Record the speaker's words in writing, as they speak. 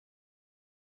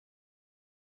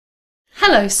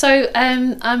Hello, so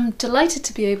I'm delighted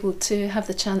to be able to have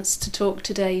the chance to talk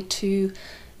today to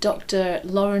Dr.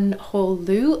 Lauren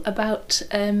Hall-Liu about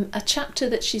a chapter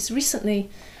that she's recently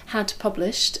had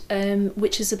published,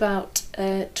 which is about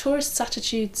tourists'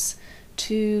 attitudes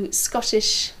to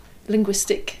Scottish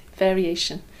linguistic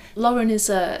variation. Lauren is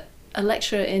a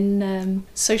lecturer in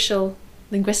social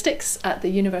linguistics at the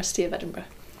University of Edinburgh.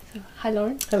 So, hi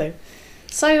Lauren. Hello.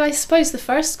 So I suppose the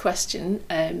first question,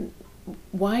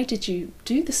 why did you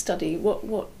do the study?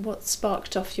 What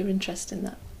sparked off your interest in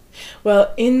that?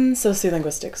 Well, in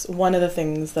sociolinguistics, one of the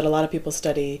things that a lot of people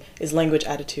study is language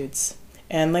attitudes.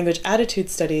 And language attitude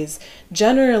studies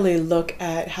generally look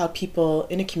at how people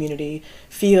in a community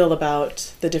feel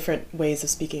about the different ways of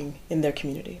speaking in their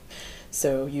community.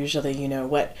 So usually,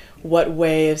 what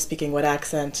way of speaking, what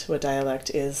accent, what dialect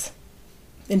is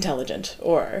intelligent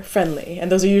or friendly, and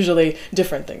those are usually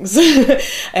different things.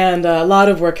 And a lot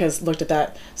of work has looked at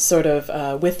that sort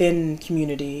of within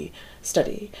community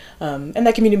study, and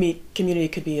that community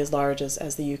could be as large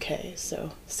as the UK,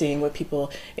 so seeing what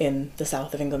people in the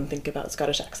south of England think about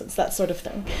Scottish accents, that sort of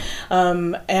thing.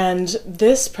 And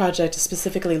this project is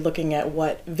specifically looking at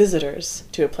what visitors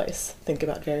to a place think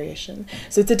about variation.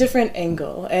 So it's a different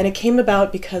angle, and it came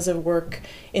about because of work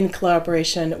in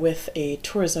collaboration with a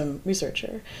tourism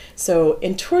researcher. So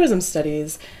in tourism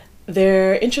studies,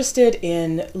 they're interested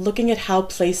in looking at how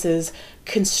places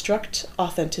construct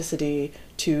authenticity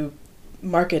to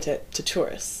market it to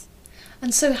tourists.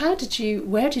 And so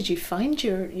where did you find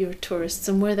your tourists,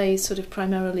 and were they sort of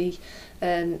primarily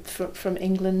from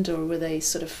England, or were they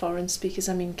sort of foreign speakers?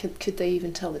 I mean, could they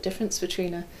even tell the difference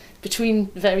between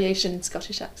variation in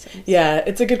Scottish accents? Yeah,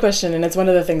 it's a good question, and it's one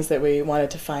of the things that we wanted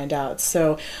to find out.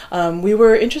 So we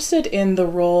were interested in the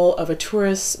role of a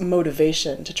tourist's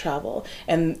motivation to travel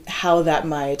and how that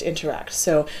might interact.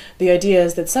 So the idea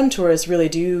is that some tourists really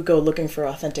do go looking for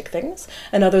authentic things,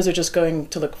 and others are just going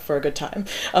to look for a good time.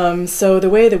 So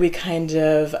the way that we kind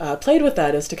of played with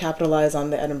that is to capitalize on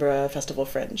the Edinburgh Festival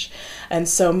Fringe. And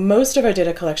so most of our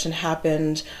data collection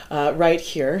happened right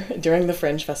here during the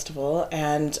Fringe Festival,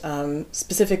 and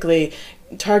specifically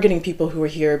targeting people who were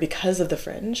here because of the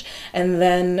Fringe, and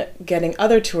then getting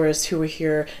other tourists who were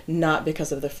here not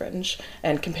because of the Fringe,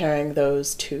 and comparing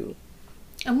those two.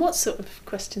 And what sort of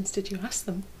questions did you ask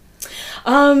them?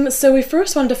 So we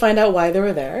first wanted to find out why they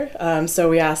were there. So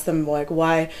we asked them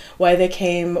why they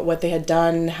came, what they had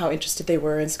done, how interested they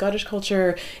were in Scottish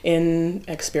culture, in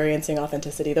experiencing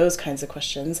authenticity, those kinds of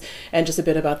questions, and just a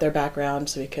bit about their background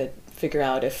so we could figure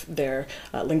out if their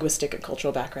linguistic and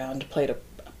cultural background played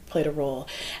a role.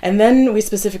 And then we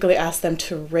specifically asked them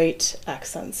to rate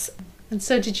accents. And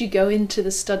so did you go into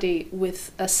the study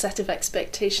with a set of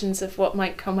expectations of what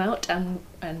might come out,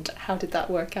 and how did that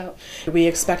work out? We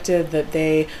expected that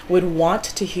they would want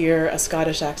to hear a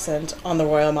Scottish accent on the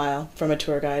Royal Mile from a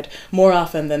tour guide more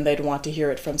often than they'd want to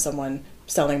hear it from someone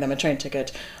selling them a train ticket,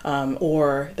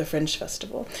 or the Fringe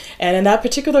Festival. And in that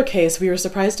particular case, we were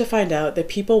surprised to find out that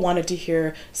people wanted to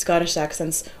hear Scottish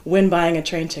accents when buying a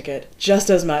train ticket just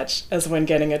as much as when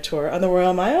getting a tour on the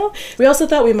Royal Mile. We also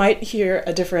thought we might hear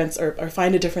a difference or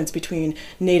find a difference between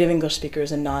native English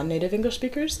speakers and non-native English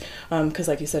speakers, because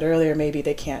like you said earlier, maybe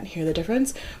they can't hear the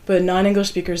difference, but non-English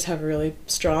speakers have really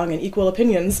strong and equal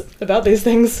opinions about these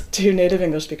things to native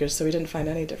English speakers, so we didn't find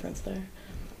any difference there.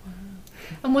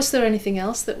 And was there anything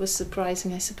else that was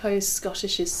surprising? I suppose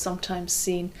Scottish is sometimes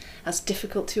seen as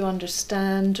difficult to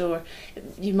understand, or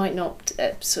you might not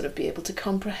sort of be able to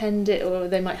comprehend it, or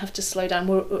they might have to slow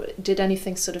down. Did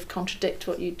anything sort of contradict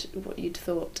what you'd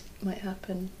thought might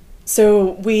happen?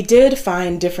 So we did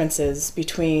find differences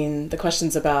between the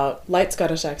questions about light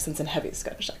Scottish accents and heavy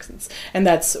Scottish accents, and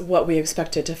that's what we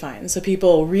expected to find. So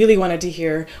people really wanted to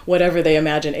hear whatever they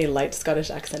imagine a light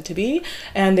Scottish accent to be,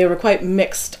 and they were quite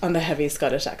mixed on the heavy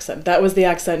Scottish accent. That was the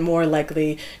accent more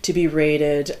likely to be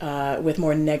rated with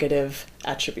more negative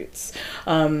attributes.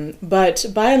 But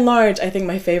by and large, I think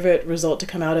my favorite result to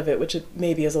come out of it, which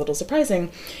maybe is a little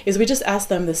surprising, is we just asked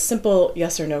them this simple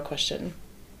yes or no question.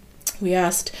 We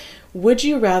asked, would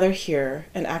you rather hear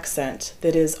an accent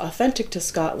that is authentic to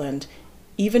Scotland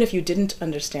even if you didn't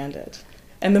understand it?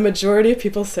 And the majority of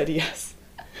people said yes.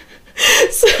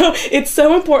 So it's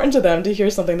so important to them to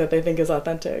hear something that they think is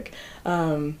authentic,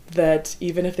 that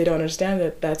even if they don't understand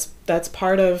it, that's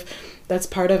part of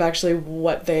actually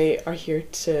what they are here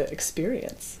to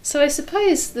experience. So I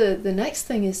suppose the next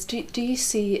thing is, do you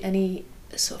see any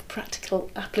sort of practical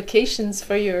applications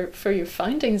for your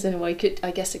findings in a way?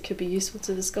 I guess it could be useful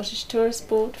to the Scottish Tourist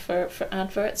Board for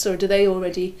adverts, or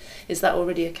is that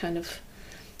already a kind of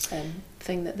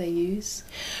thing that they use?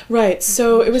 Right,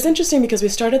 so it was interesting because we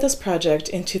started this project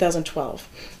in 2012,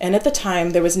 and at the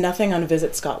time there was nothing on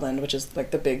Visit Scotland, which is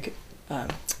like the big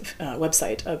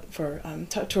website for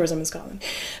tourism in Scotland.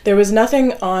 There was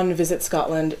nothing on Visit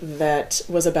Scotland that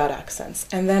was about accents.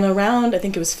 And then around, I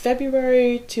think it was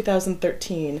February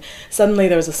 2013, suddenly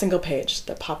there was a single page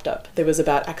that popped up that was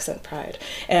about accent pride.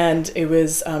 And it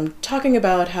was talking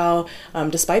about how,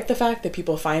 despite the fact that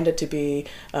people find it to be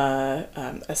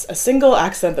a single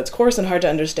accent that's coarse and hard to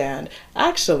understand,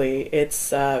 actually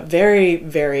it's very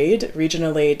varied,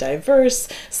 regionally diverse.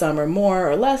 Some are more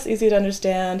or less easy to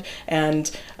understand,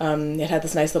 and it had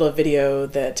this nice little video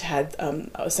that had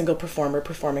a single performer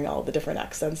performing all the different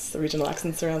accents, the regional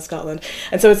accents around Scotland.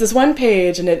 And so it's this one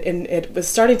page, and it was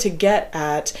starting to get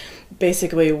at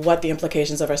basically what the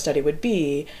implications of our study would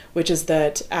be, which is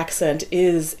that accent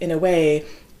is, in a way,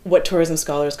 what tourism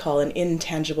scholars call an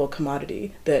intangible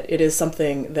commodity, that it is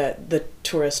something that the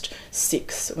tourist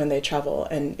seeks when they travel,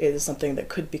 and is something that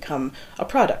could become a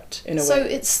product in a way. So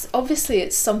it's obviously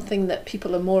something that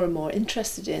people are more and more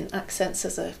interested in, accents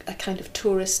as a kind of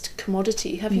tourist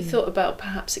commodity. Have you thought about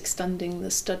perhaps extending the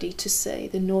study to, say,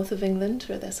 the north of England,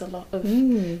 where there's a lot of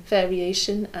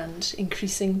variation and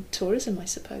increasing tourism, I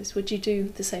suppose? Would you do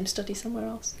the same study somewhere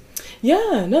else?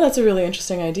 Yeah, no, that's a really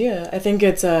interesting idea. I think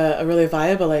it's a really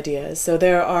viable idea. So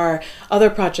there are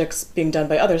other projects being done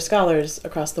by other scholars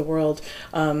across the world.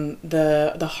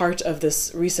 The heart of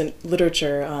this recent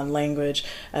literature on language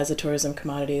as a tourism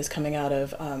commodity is coming out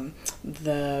of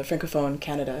the Francophone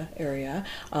Canada area.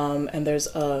 And there's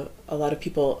a lot of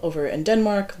people over in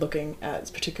Denmark looking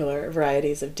at particular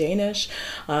varieties of Danish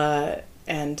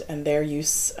and their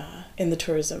use in the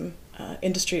tourism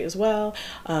industry as well.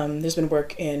 There's been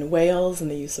work in Wales and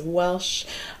the use of Welsh.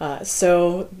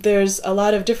 So there's a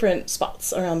lot of different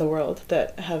spots around the world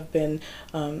that have been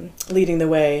leading the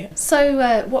way.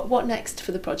 So what next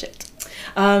for the project?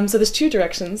 So there's two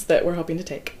directions that we're hoping to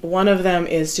take. One of them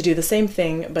is to do the same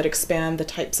thing but expand the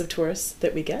types of tourists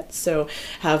that we get. So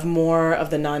have more of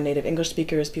the non-native English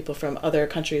speakers, people from other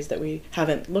countries that we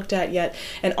haven't looked at yet,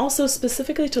 and also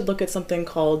specifically to look at something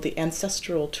called the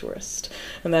ancestral tourist.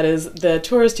 And that is the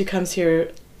tourist who comes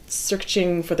here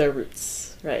searching for their roots.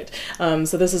 Right.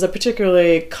 So this is a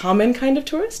particularly common kind of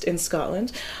tourist in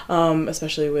Scotland,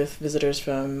 especially with visitors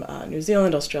from New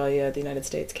Zealand, Australia, the United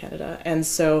States, Canada. And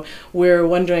so we're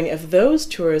wondering if those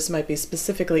tourists might be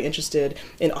specifically interested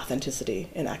in authenticity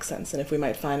in accents, and if we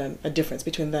might find a difference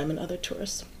between them and other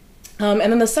tourists. And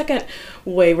then the second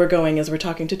way we're going is we're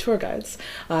talking to tour guides.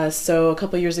 So a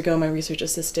couple years ago, my research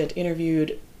assistant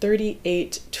interviewed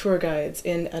 38 tour guides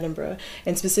in Edinburgh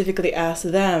and specifically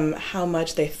asked them how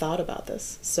much they thought about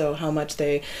this. So how much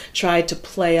they tried to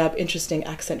play up interesting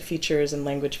accent features and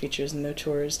language features in their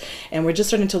tours. And we're just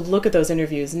starting to look at those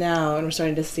interviews now, and we're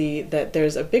starting to see that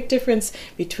there's a big difference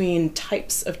between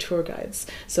types of tour guides.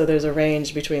 So there's a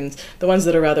range between the ones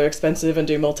that are rather expensive and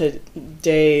do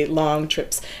multi-day long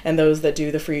trips and those that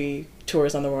do the free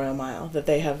tours on the Royal Mile, that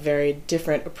they have very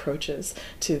different approaches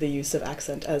to the use of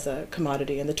accent as a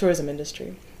commodity in the tourism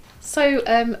industry. So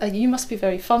you must be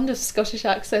very fond of Scottish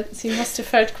accents. You must have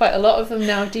heard quite a lot of them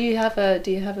now. Do you have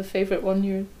a favourite one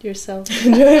yourself?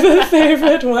 Do I have a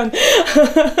favourite one?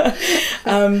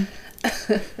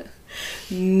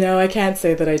 No, I can't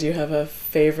say that I do have a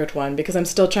favorite one because I'm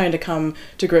still trying to come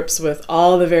to grips with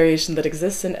all the variation that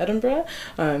exists in Edinburgh.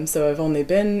 So I've only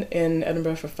been in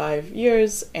Edinburgh for 5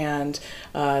 years, and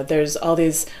there's all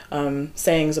these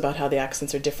sayings about how the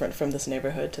accents are different from this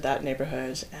neighborhood to that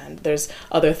neighborhood, and there's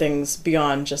other things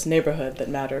beyond just neighborhood that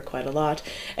matter quite a lot.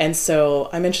 And so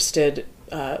I'm interested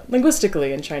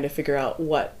linguistically in trying to figure out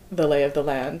what the lay of the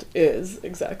land is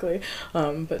exactly.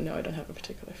 But no, I don't have a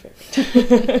particular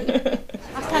favorite.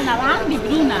 No.